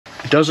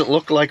Doesn't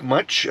look like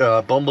much,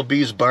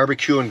 Bumblebee's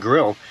Barbecue and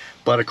Grill,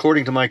 but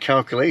according to my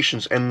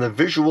calculations and the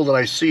visual that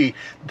I see,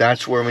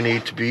 that's where we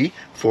need to be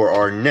for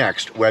our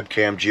next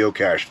webcam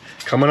geocache.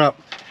 Coming up,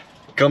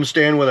 come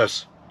stand with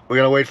us. We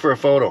gotta wait for a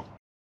photo.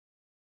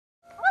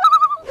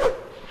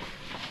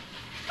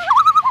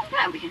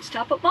 Yeah, we can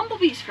stop at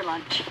Bumblebee's for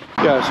lunch.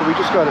 Yeah, so we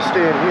just gotta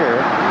stand here.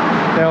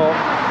 Now,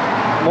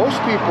 most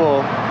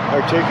people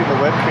are taking the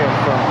webcam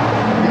from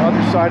the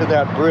other side of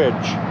that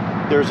bridge.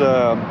 There's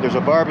a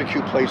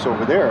barbecue place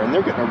over there, and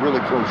they're getting a really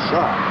close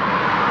shot.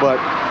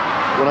 But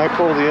when I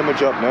pull the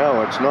image up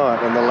now, it's not.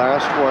 And the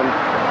last one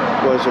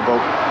was about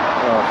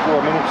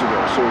 4 minutes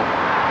ago. So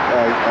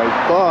I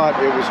thought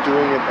it was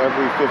doing it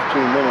every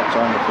 15 minutes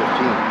on the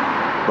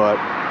 15. But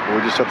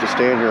we just have to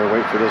stand here and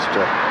wait for this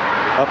to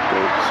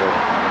update. So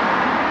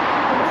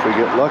if we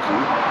get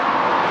lucky.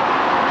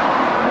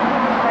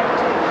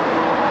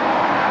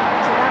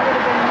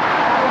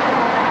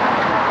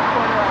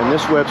 And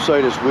this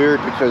website is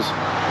weird because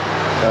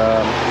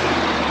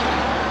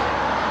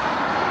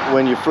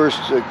when you first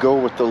go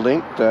with the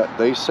link that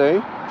they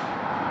say,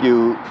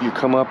 you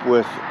come up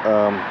with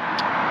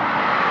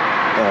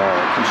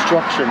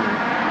construction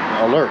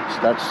alerts.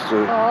 That's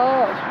the.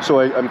 Oh. So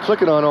I'm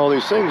clicking on all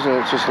these things, and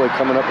it's just like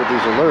coming up with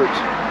these alerts.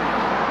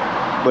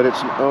 But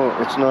it's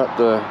not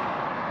the.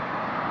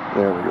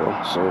 There we go.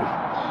 So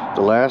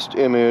the last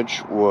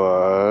image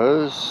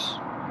was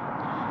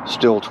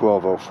still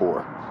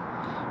 12:04.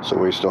 So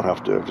we still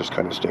have to just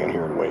kind of stand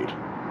here and wait.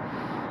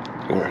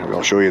 Here,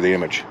 I'll show you the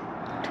image.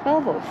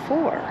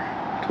 12:04.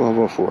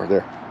 12:04,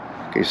 there.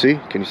 Can you see?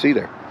 Can you see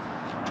there?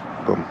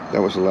 Boom, that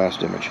was the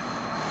last image.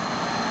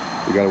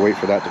 We gotta wait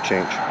for that to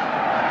change.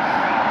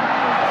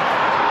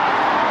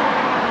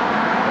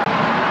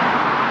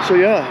 So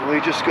yeah,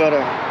 we just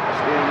gotta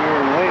stand here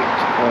and wait.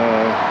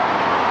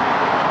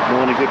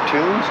 Know any good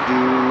tunes? Do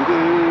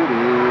do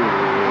do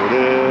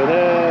da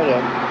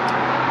da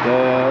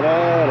da da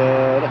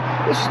da da.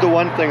 This is the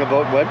one thing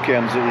about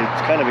webcams,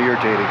 it's kind of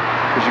irritating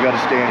because you got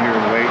to stand here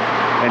and wait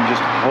and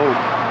just hope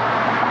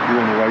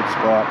you're in the right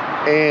spot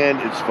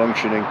and it's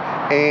functioning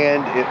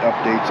and it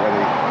updates at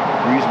a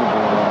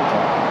reasonable amount of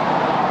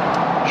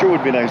time. Sure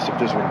would be nice if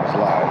this one was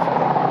live.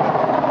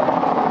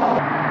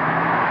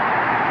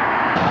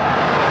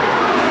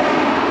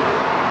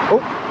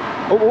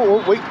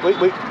 Oh, wait.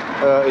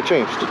 It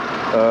changed.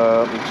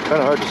 It's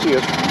kind of hard to see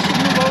it.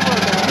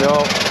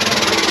 No.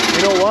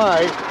 You know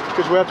why?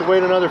 Because we have to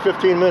wait another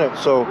 15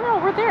 minutes, so... No,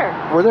 we're there.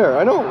 We're there,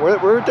 I know, we're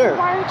right there.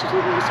 Why aren't you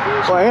taking the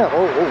screenshot? Oh, I am.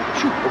 Oh,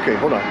 shoot. Okay,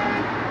 hold on.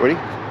 Ready?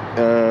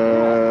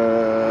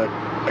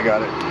 I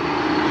got it.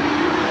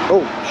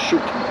 Oh,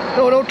 shoot.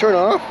 No, don't turn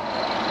off.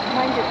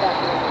 Mine did that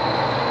way.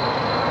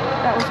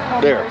 That was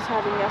probably what I was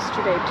having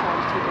yesterday, trying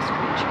to take a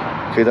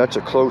screenshot. Okay, that's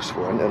a close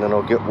one, and then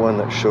I'll get one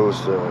that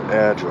shows the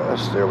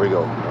address. There we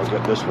go. I'll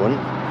get this one.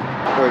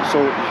 All right,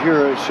 so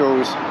here it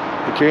shows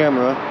the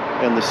camera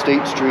and the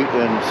State Street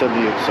and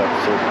 78 South.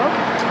 So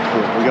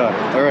cool, we got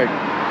it. All right.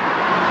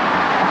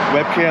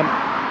 Webcam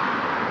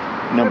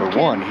number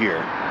 1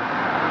 here.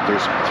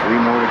 There's 3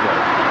 more to go.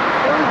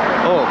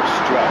 Oh,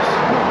 stress.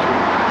 No, 3.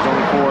 There's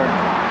only 4 in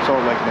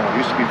Salt Lake now. It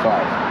used to be 5.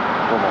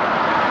 4 more.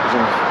 There's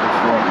only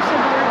 4. You said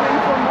we were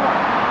going for more.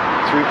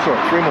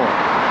 3 more.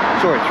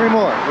 Sorry, 3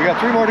 more. We got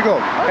 3 more to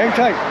go. Okay, hang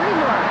tight.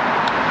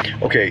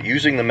 3 more. Okay,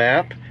 using the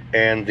map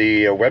and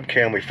the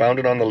webcam, we found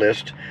it on the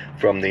list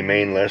from the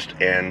main list,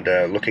 and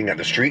looking at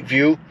the street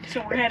view.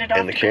 So we're headed off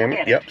and the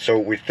camera. Yep. So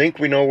we think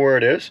we know where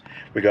it is.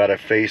 We got to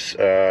face.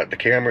 The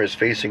camera is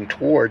facing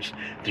towards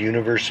the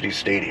University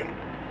Stadium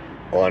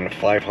on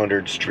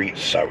 500 Street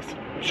South.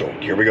 So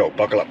here we go.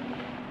 Buckle up.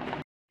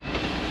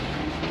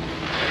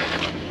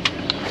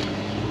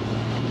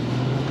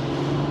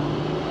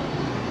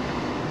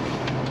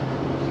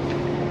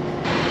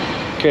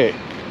 Okay,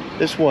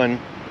 this one,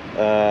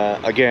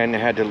 again, I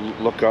had to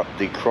look up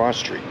the cross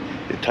street.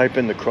 You type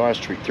in the cross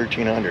street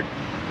 1300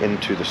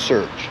 into the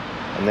search,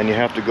 and then you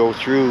have to go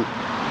through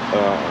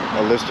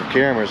a list of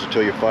cameras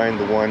until you find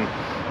the one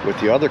with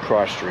the other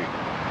cross street.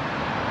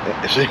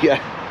 So yeah,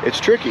 it's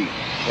tricky.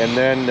 And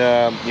then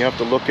you have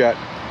to look at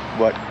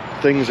what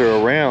things are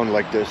around,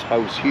 like this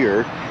house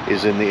here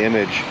is in the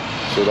image.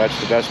 So that's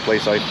the best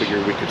place I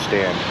figured we could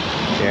stand.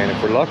 And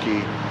if we're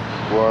lucky,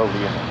 we're already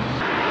in it.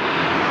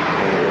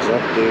 And it was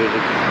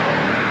updated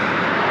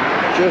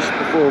just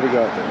before we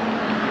got there.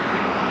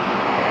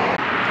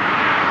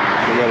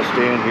 We got to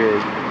stand here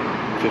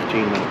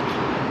 15 minutes.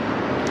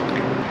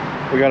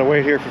 We got to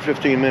wait here for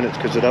 15 minutes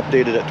because it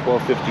updated at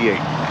 12:58.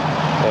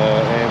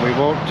 And we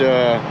won't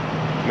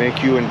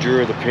make you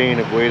endure the pain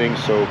of waiting,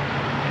 so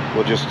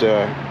we'll just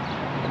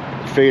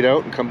fade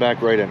out and come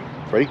back right in.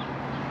 Ready?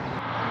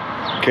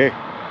 Okay.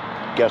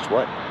 Guess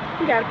what?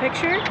 We got a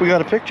picture? We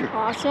got a picture.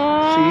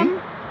 Awesome.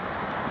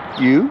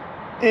 See? You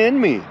and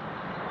me.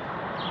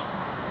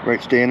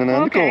 Right, standing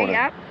on the corner.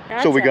 Yep,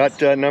 so we got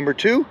number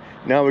 2.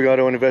 Now we got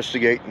to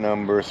investigate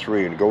number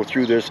 3 and go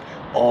through this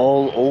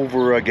all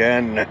over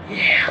again.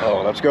 Yeah.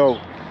 Oh, let's go.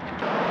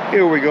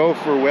 Here we go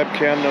for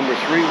webcam number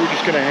 3. We're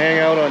just going to hang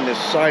out on this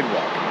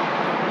sidewalk.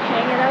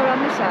 Hanging out on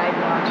the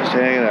sidewalk. Just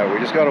hanging out.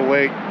 We just got to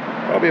wait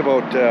probably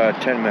about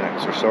 10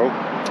 minutes or so.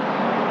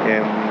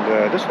 And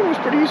this one was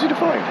pretty easy to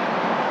find.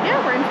 Yeah,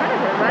 we're in front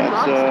of it.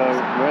 That's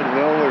Red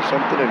Hill or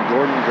something in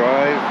Gordon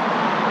Drive.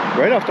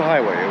 Right off the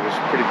highway. It was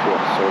pretty cool.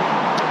 So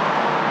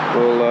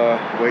we'll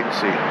wait and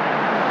see.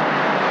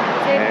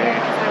 Say it again,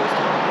 because I was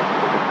talking.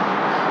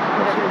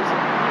 Whatever it is.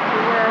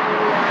 Wherever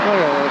we are. Oh,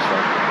 yeah, that's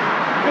fine.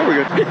 Yeah, we're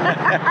good.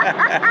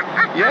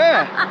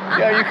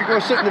 Yeah, you could go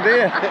sit in the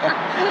van.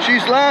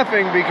 She's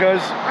laughing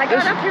because I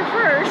got up here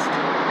first,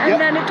 and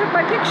then it took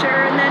my picture,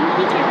 and then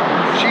he came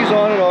on. She's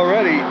on it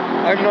already.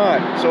 I'm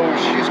not, so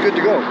she's good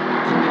to go.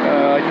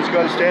 I just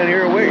got to stand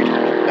here and wait.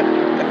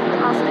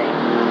 I'll stay.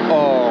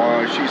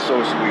 Oh, she's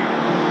so sweet.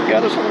 Yeah,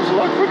 this one was a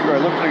lot quicker. I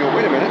looked and I go,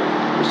 wait a minute.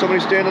 There's somebody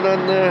standing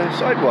on the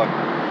sidewalk.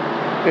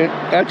 And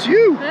that's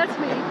you. That's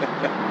me.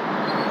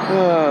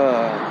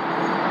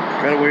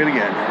 Gotta wait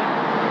again.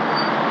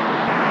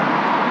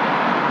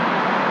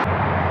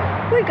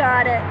 We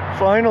got it.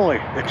 Finally.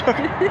 It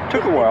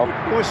took a while.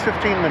 It was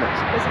 15 minutes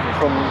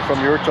from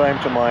your time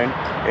to mine,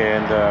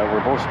 and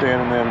we're both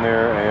standing in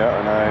there,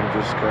 and I'm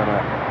just kind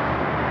of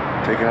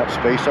taking up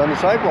space on the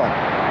sidewalk.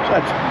 So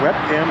that's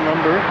webcam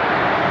number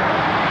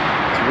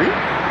 3.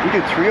 We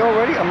did 3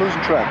 already. I'm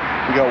losing track.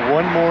 We got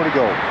 1 more to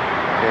go,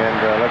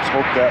 and let's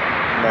hope that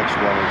next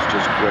one is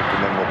just quick, and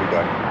then we'll be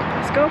done.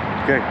 Let's go.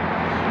 Okay.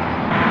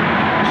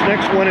 This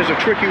next one is a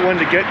tricky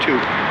one to get to.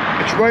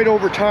 It's right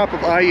over top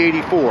of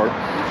I-84.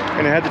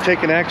 And I had to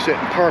take an exit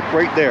and park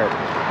right there,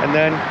 and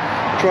then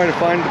try to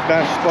find the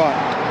best spot.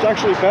 It's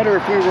actually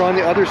better if we were on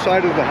the other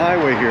side of the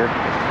highway here,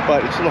 but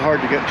it's a little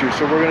hard to get to.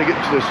 So we're going to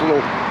get to this little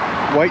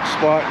white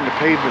spot in the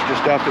pavement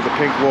just after the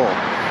pink wall.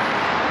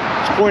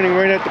 It's pointing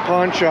right at the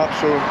pawn shop,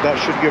 so that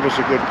should give us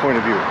a good point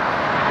of view.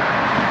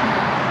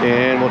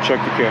 And we'll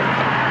check the camera.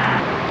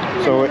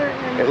 So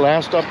it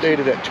last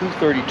updated at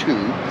 2:32,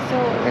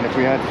 and if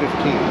we had 15,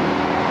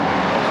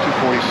 that's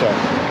 2:47.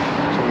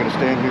 So we're going to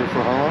stand here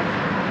for how long?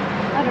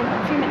 I don't know,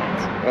 a few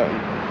minutes.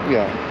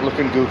 Yeah,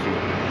 looking goofy.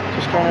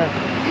 Just kind of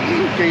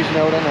gazing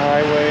out on the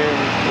highway and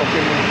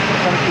looking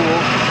kind of cool.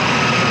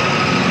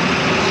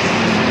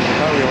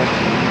 Not really.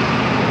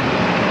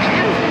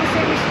 I was going to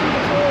say we should do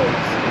the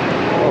toes.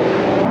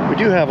 Oh, we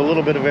do have a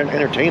little bit of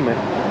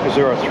entertainment because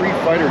there are 3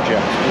 fighter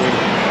jets doing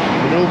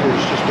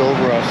maneuvers just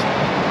over us.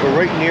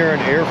 We're right near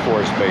an Air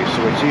Force base,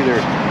 so it's either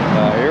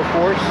Air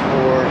Force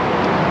or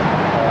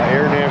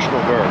Air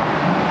National Guard.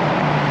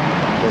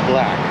 They're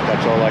black,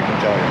 that's all I can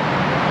tell you.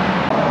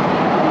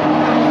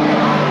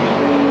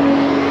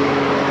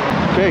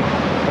 Okay,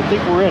 I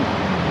think we're in.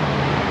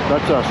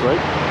 That's us, right?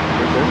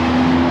 Right there?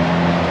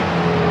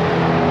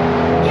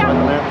 Yeah, On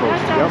the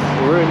lamppost. that's Yep, us.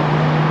 we're in.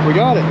 We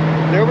got it.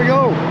 There we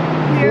go.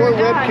 We're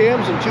 4 done.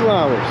 webcams in 2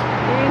 hours.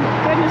 Thank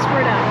goodness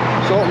we're done.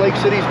 Salt Lake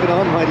City's been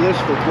on my list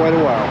for quite a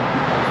while.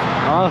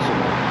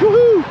 Awesome.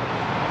 Woohoo!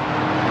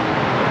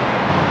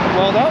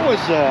 Well, that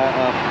was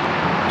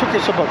took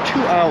us about 2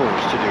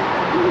 hours to do.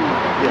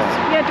 Yeah.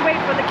 We had to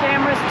wait for the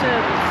cameras to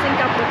sync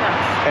up with us.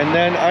 And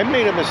then I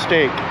made a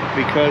mistake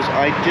because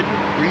I didn't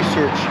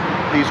research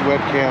these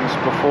webcams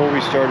before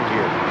we started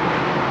here,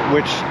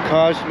 which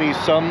caused me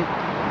some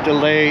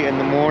delay in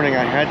the morning.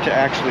 I had to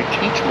actually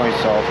teach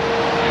myself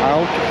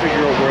how to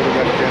figure out where the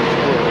webcams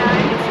were.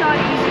 Yeah, it's not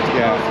easy to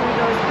go through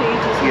those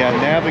pages. Yeah,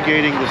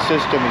 navigating the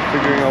system and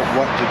figuring out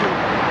what to do.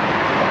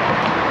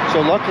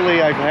 So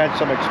luckily I've had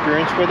some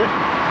experience with it,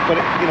 but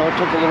it, you know, it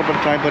took a little bit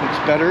of time, but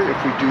it's better if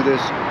we do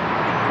this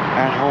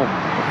at home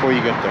before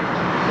you get there.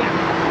 Yeah.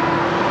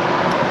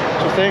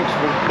 So thanks.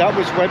 That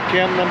was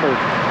webcam number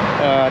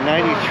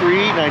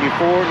 93,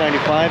 94,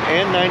 95,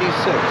 and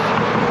 96.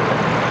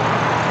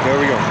 There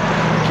we go.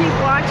 Keep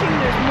watching,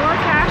 there's more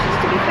caches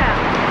to be found.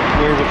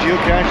 Where will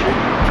geocaching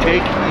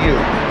take you?